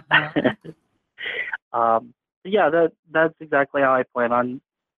 Uh-huh. Yeah, that's exactly how I plan on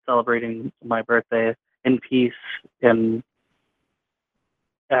celebrating my birthday, in peace and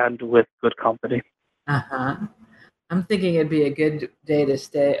with good company. Uh-huh. I'm thinking it'd be a good day to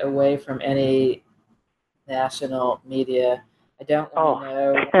stay away from any national media. I don't want to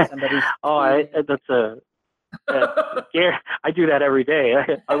Oh, know what somebody's oh, tweeting. that's yeah, I do that every day.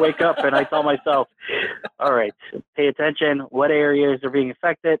 I wake up and I tell myself, all right, pay attention. What areas are being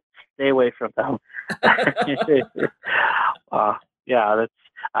affected? Stay away from them. uh, yeah,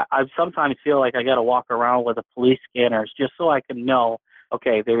 I sometimes feel like I got to walk around with a police scanners just so I can know.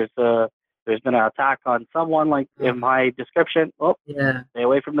 Okay, there's been an attack on someone like in my description. Oh, Yeah. stay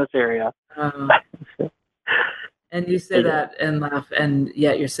away from this area. And you say Yeah. that and laugh, and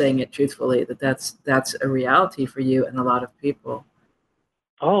yet you're saying it truthfully that that's a reality for you and a lot of people.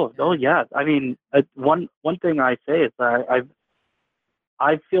 Oh yeah. I mean, one thing I say is that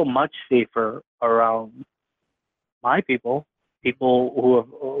I feel much safer around my people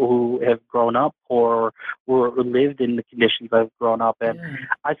who have grown up or who lived in the conditions I've grown up in. Yeah.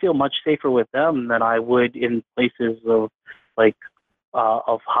 I feel much safer with them than I would in places of like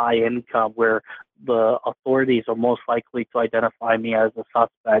of high income where the authorities are most likely to identify me as a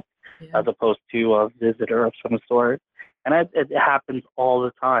suspect Yeah. as opposed to a visitor of some sort. And it happens all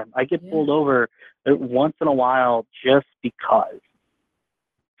the time. I get pulled over once in a while just because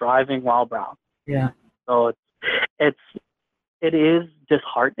driving while brown. Yeah. So it's it is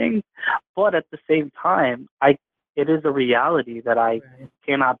disheartening, but at the same time, it is a reality that I Right.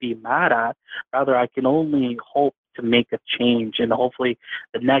 cannot be mad at. Rather, I can only hope to make a change, and hopefully,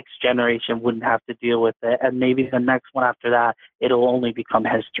 the next generation wouldn't have to deal with it, and maybe the next one after that, it'll only become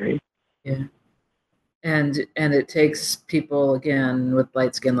history. Yeah. And it takes people again with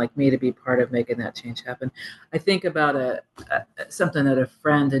light skin like me to be part of making that change happen. I think about something that a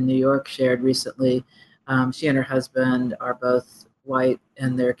friend in New York shared recently. She and her husband are both white,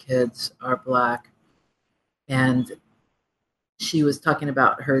 and their kids are black. And she was talking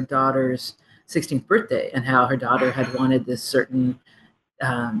about her daughter's 16th birthday and how her daughter had wanted this certain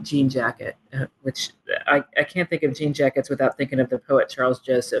jean jacket, which I can't think of jean jackets without thinking of the poet Charles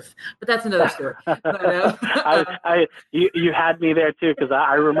Joseph, but that's another story. But, you had me there too, because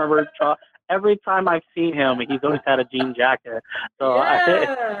I remember every time I've seen him, he's always had a jean jacket. So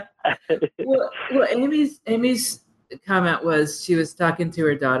yeah. Well, Amy's comment was she was talking to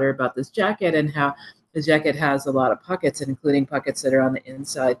her daughter about this jacket and how the jacket has a lot of pockets, including pockets that are on the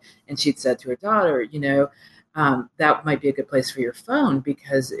inside. And she'd said to her daughter, that might be a good place for your phone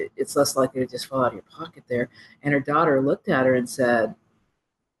because it's less likely to just fall out of your pocket there. And her daughter looked at her and said,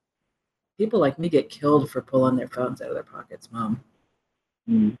 "People like me get killed for pulling their phones out of their pockets, Mom."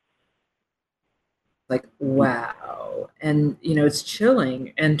 Mm. Like, wow. And, it's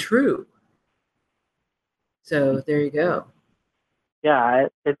chilling and true. So there you go. Yeah,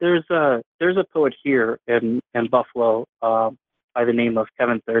 there's a poet here in Buffalo by the name of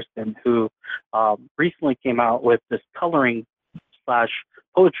Kevin Thurston who recently came out with this coloring slash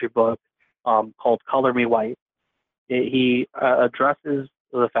poetry book called Color Me White. He addresses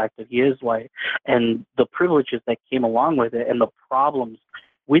the fact that he is white and the privileges that came along with it and the problems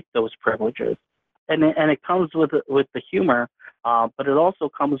with those privileges. And it comes with the humor, but it also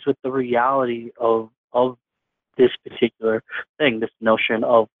comes with the reality of this particular thing, this notion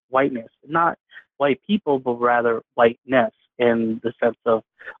of whiteness, not white people, but rather whiteness in the sense of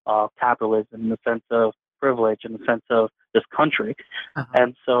capitalism, in the sense of privilege, in the sense of this country. Uh-huh.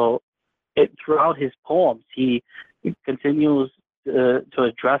 And so throughout his poems, he continues to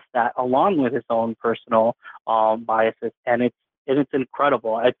address that along with his own personal biases, and it's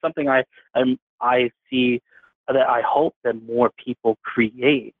incredible. It's something I see that I hope that more people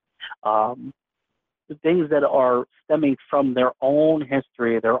create. Things that are stemming from their own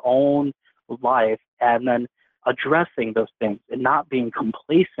history, their own life, and then addressing those things and not being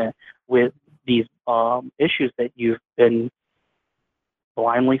complacent with these issues that you've been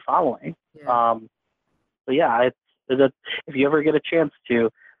blindly following. Yeah. So yeah, if you ever get a chance to,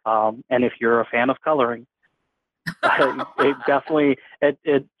 and if you're a fan of coloring, it definitely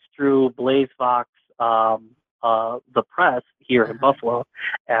it's through Blaze Vox, the press here in Buffalo,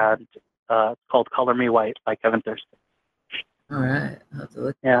 and it's called Color Me White by Kevin Thurston. All right, I'll have to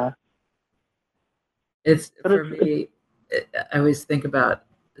look. Yeah, For me. I always think about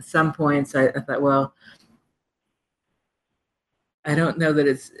some points. I thought, well, I don't know that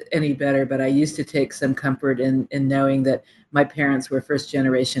it's any better, but I used to take some comfort in knowing that my parents were first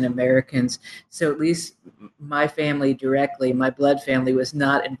generation Americans. So at least my family directly, my blood family, was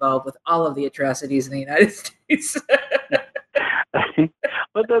not involved with all of the atrocities in the United States.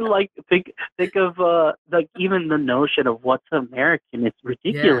 But then, think of even the notion of what's American. It's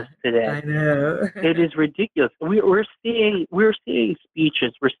ridiculous today. I know. It is ridiculous. We're seeing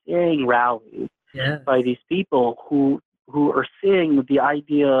speeches, we're seeing rallies by these people who are seeing the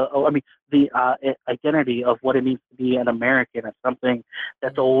idea of, the identity of what it means to be an American as something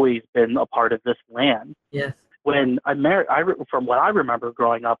that's always been a part of this land. Yes. When from what I remember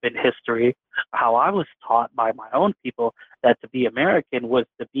growing up in history, how I was taught by my own people that to be American was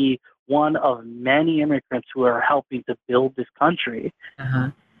to be one of many immigrants who are helping to build this country.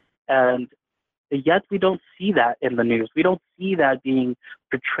 Uh-huh. And yet we don't see that in the news. We don't see that being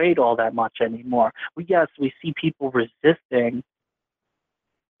portrayed all that much anymore. We see people resisting,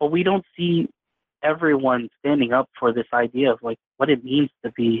 but we don't see everyone standing up for this idea of what it means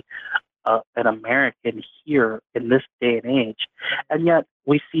to be an American here in this day and age. And yet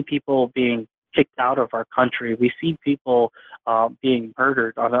we see people being kicked out of our country. We see people being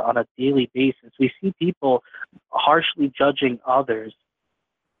murdered on a daily basis. We see people harshly judging others.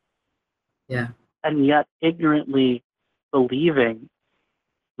 Yeah. And yet ignorantly believing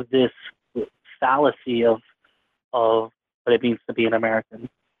this fallacy of what it means to be an American.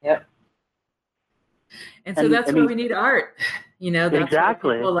 Yep. And so that's why we need art. That's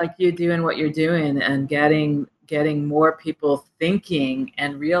exactly. Why people like you doing what you're doing and getting more people thinking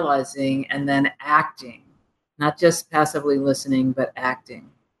and realizing and then acting, not just passively listening, but acting.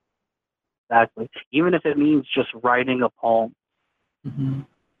 Exactly. Even if it means just writing a poem. Mm-hmm.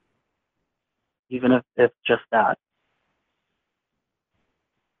 Even if it's just that.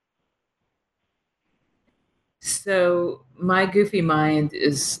 So my goofy mind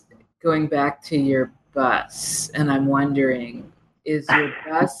is going back to your bus, and I'm wondering, is your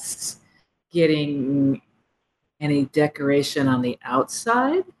bus getting any decoration on the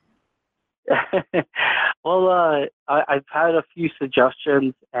outside? Well, I've had a few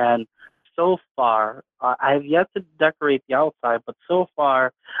suggestions, and so far, I have yet to decorate the outside, but so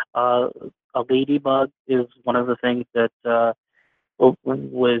far, a ladybug is one of the things that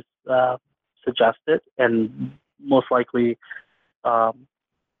was suggested, and most likely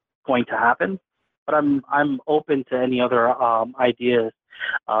going to happen. But I'm open to any other ideas,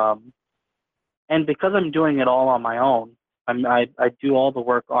 um, and because I'm doing it all on my own, I do all the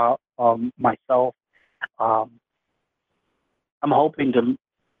work myself. Um, I'm hoping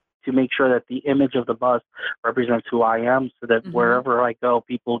to make sure that the image of the bus represents who I am, so that Mm-hmm. wherever I go,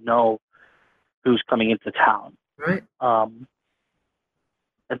 people know who's coming into town. Right. Um,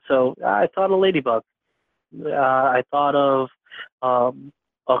 and so I thought of Ladybug. I thought of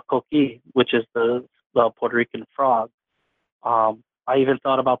a coqui, which is the Puerto Rican frog. I even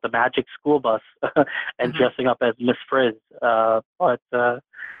thought about the magic school bus and Uh-huh. dressing up as Miss Frizz. But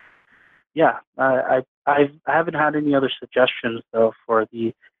yeah, I haven't had any other suggestions though for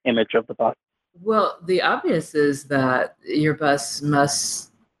the image of the bus. Well, the obvious is that your bus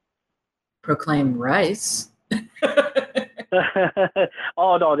must proclaim rice.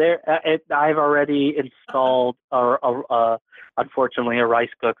 Oh no, I've already installed unfortunately a rice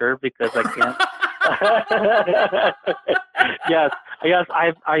cooker because I can't. Yes, yes,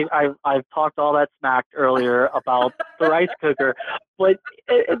 I've talked all that smack earlier about the rice cooker, but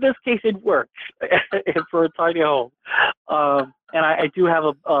in this case it works for a tiny home. And I do have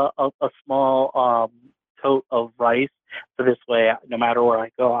a small tote of rice, so this way, no matter where I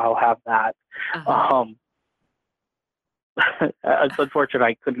go, I'll have that. Uh-huh. Um, it's unfortunate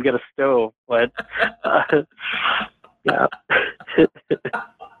I couldn't get a stove, but yeah.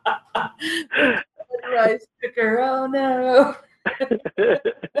 Rice cooker. Oh no.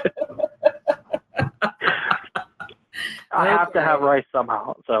 I have to have Okay. rice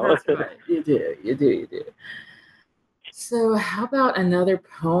somehow. So That's right. You do. You do. You do. So, how about another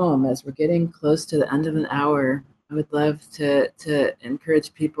poem as we're getting close to the end of an hour? I would love to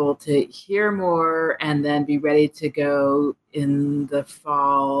encourage people to hear more and then be ready to go in the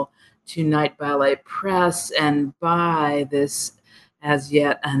fall to Night Ballet Press and buy this as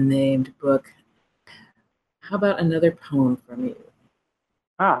yet unnamed book. How about another poem from you?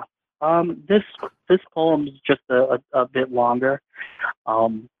 ah, this poem is just a bit longer.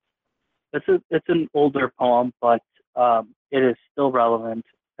 Um, it's an older poem, but it is still relevant,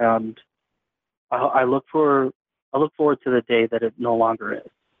 and I look forward to the day that it no longer is.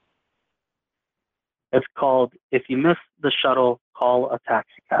 It's called "If You Miss the Shuttle, Call a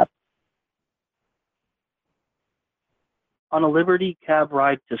Taxi Cab." On a Liberty cab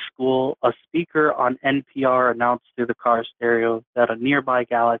ride to school, a speaker on NPR announced through the car stereo that a nearby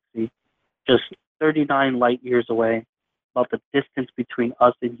galaxy, just 39 light years away, about the distance between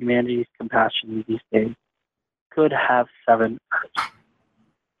us and humanity's compassion these days, could have 7 Earths.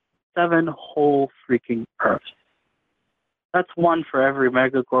 7 whole freaking Earths. That's one for every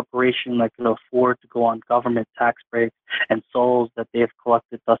mega corporation that can afford to go on government tax breaks and souls that they have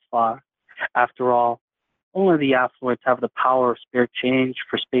collected thus far. After all, only the affluent have the power of spare change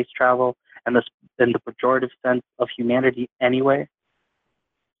for space travel and the pejorative sense of humanity anyway.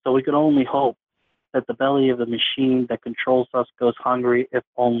 So we can only hope that the belly of the machine that controls us goes hungry, if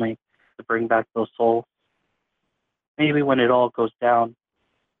only to bring back those souls. Maybe when it all goes down,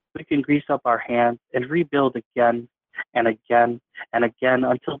 we can grease up our hands and rebuild again and again and again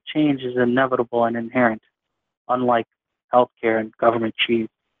until change is inevitable and inherent, unlike healthcare and government cheese.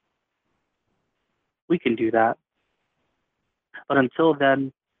 We can do that. But until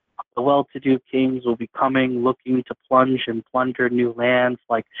then, the well-to-do kings will be coming, looking to plunge and plunder new lands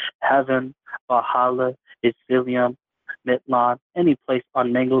like heaven, Valhalla, Elysium, Midland, any place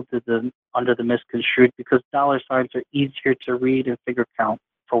unmangled under the misconstrued, because dollar signs are easier to read and figure count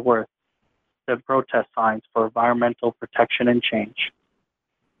for worth than protest signs for environmental protection and change.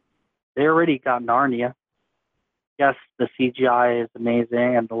 They already got Narnia. Yes, the CGI is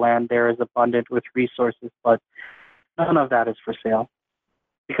amazing and the land there is abundant with resources, but none of that is for sale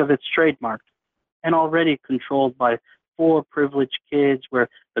because it's trademarked and already controlled by 4 privileged kids where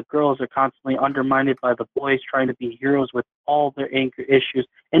the girls are constantly undermined by the boys trying to be heroes with all their anger issues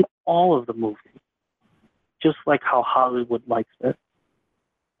in all of the movies, just like how Hollywood likes it.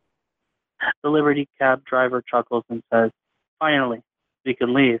 The Liberty cab driver chuckles and says, "Finally, we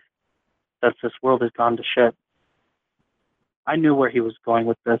can leave, since this world has gone to shit." I knew where he was going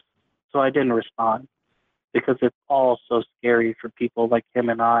with this, so I didn't respond, because it's all so scary for people like him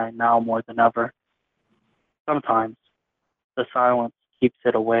and I now more than ever. Sometimes the silence keeps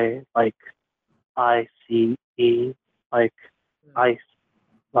it away, like ICE, like ice,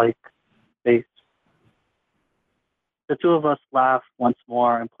 like space. The two of us laughed once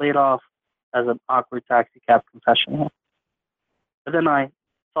more and played off as an awkward taxi cab confessional. But then I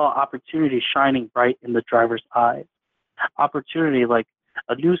saw opportunity shining bright in the driver's eyes. Opportunity like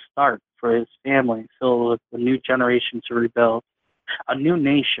a new start for his family, filled with a new generation to rebuild. a new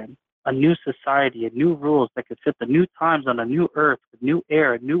nation, a new society, and new rules that could fit the new times on a new earth with new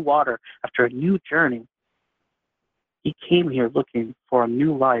air and new water after a new journey. He came here looking for a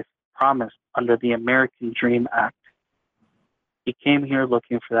new life promised under the American Dream Act. He came here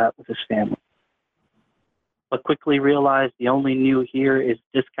looking for that with his family, but quickly realized the only new here is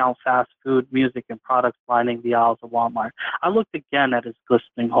discount fast food, music, and products lining the aisles of Walmart. I looked again at his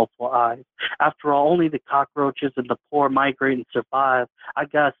glistening, hopeful eyes. After all, only the cockroaches and the poor migrate and survive. I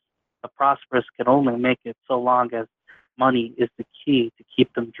guess the prosperous can only make it so long as money is the key to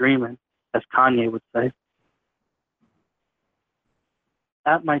keep them dreaming, as Kanye would say.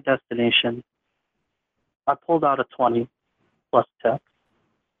 At my destination, I pulled out a 20 plus tip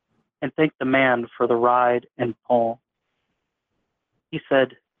and thanked the man for the ride and pull. He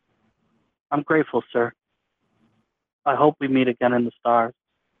said, "I'm grateful, sir. I hope we meet again in the stars.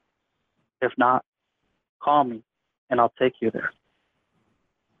 If not, call me and I'll take you there."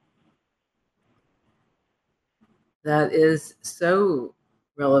 That is so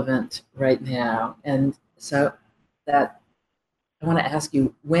relevant right now. And so that I want to ask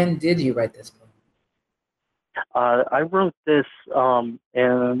you, when did you write this book? I wrote this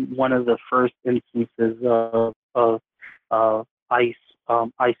in one of the first instances of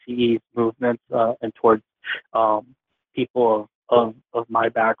ICE's movements and towards people of my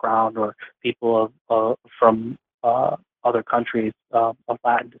background or people from other countries of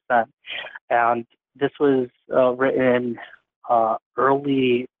Latin descent. And this was written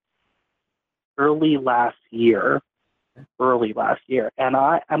early last year, and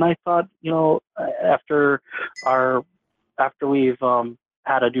I thought, after our after we've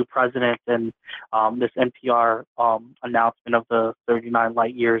had a new president and this NPR announcement of the 39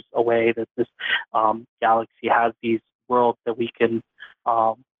 light years away that this galaxy has these worlds that we can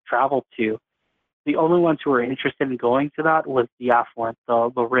travel to. The only ones who were interested in going to that was the affluent,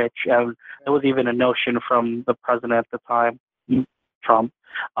 the rich, and there was even a notion from the president at the time, Trump,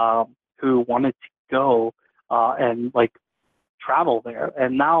 who wanted to go and like travel there.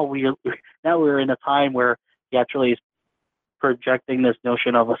 And now we're in a time where he actually is projecting this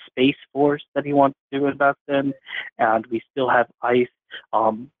notion of a space force that he wants to invest in, and we still have ICE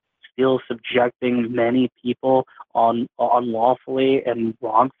still subjecting many people on unlawfully and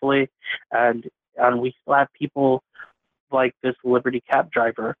wrongfully, and we still have people like this Liberty cab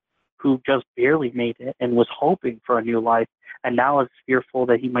driver who just barely made it and was hoping for a new life, and now is fearful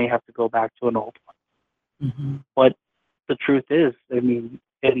that he may have to go back to an old one. Mm-hmm. But the truth is, I mean,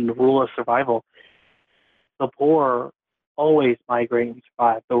 in the rule of survival, the poor always migrate and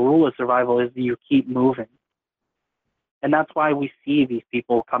survive. The rule of survival is that you keep moving. And that's why we see these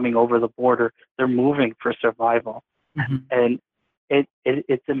people coming over the border. They're moving for survival. Mm-hmm. And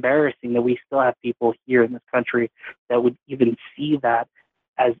it's embarrassing that we still have people here in this country that would even see that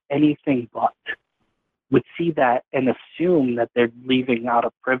as anything but, would see that and assume that they're leaving out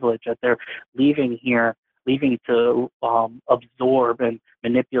of privilege, that they're leaving to absorb and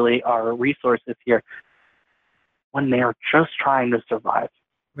manipulate our resources here when they are just trying to survive.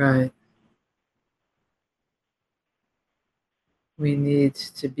 Right. We need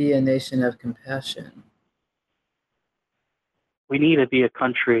to be a nation of compassion. We need to be a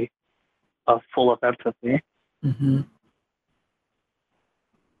country full of empathy. Mm-hmm.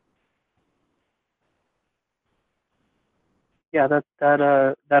 Yeah,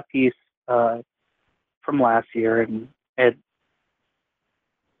 that piece from last year, and it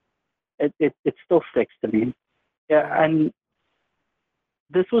still sticks to me. Yeah, and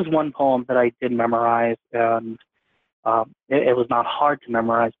this was one poem that I did memorize, and it was not hard to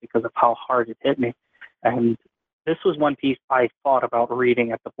memorize because of how hard it hit me. And this was one piece I thought about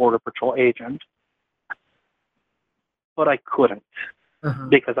reading at the Border Patrol agent, but I couldn't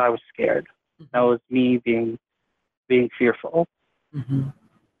because I was scared. Mm-hmm. That was me being fearful. Mm-hmm.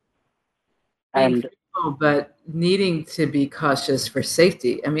 And fearful, but needing to be cautious for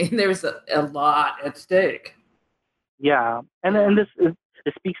safety. I mean, there's a lot at stake. Yeah, and this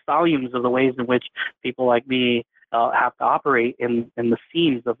speaks volumes of the ways in which people like me have to operate in the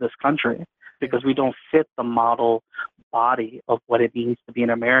seams of this country, because we don't fit the model body of what it means to be an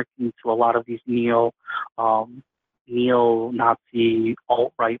American to a lot of these neo-Nazi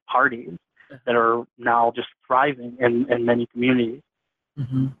alt-right parties that are now just thriving in many communities.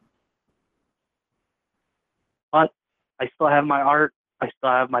 Mm-hmm. But I still have my art, I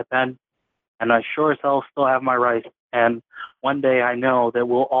still have my pen, and I sure as hell still have my rice. And one day I know that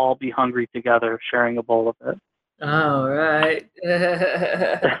we'll all be hungry together sharing a bowl of it. All right.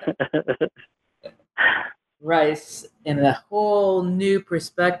 Rice in a whole new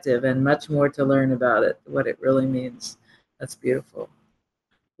perspective and much more to learn about it, what it really means. That's beautiful.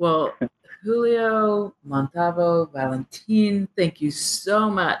 Well, Julio Montalvo Valentin, thank you so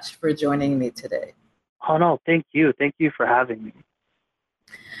much for joining me today. Oh no, thank you. Thank you for having me.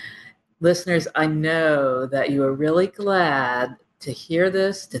 Listeners, I know that you are really glad to hear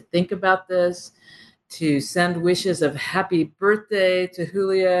this, to think about this, to send wishes of happy birthday to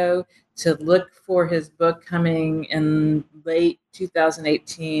Julio, to look for his book coming in late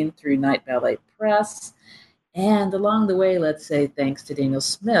 2018 through Night Ballet Press. And along the way, let's say thanks to Daniel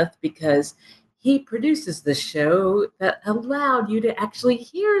Smith because he produces the show that allowed you to actually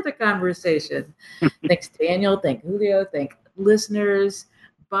hear the conversation. Thanks, Daniel. Thank Julio. Thank listeners.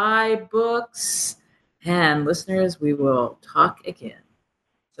 Buy books. And listeners, we will talk again.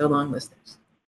 So long, listeners.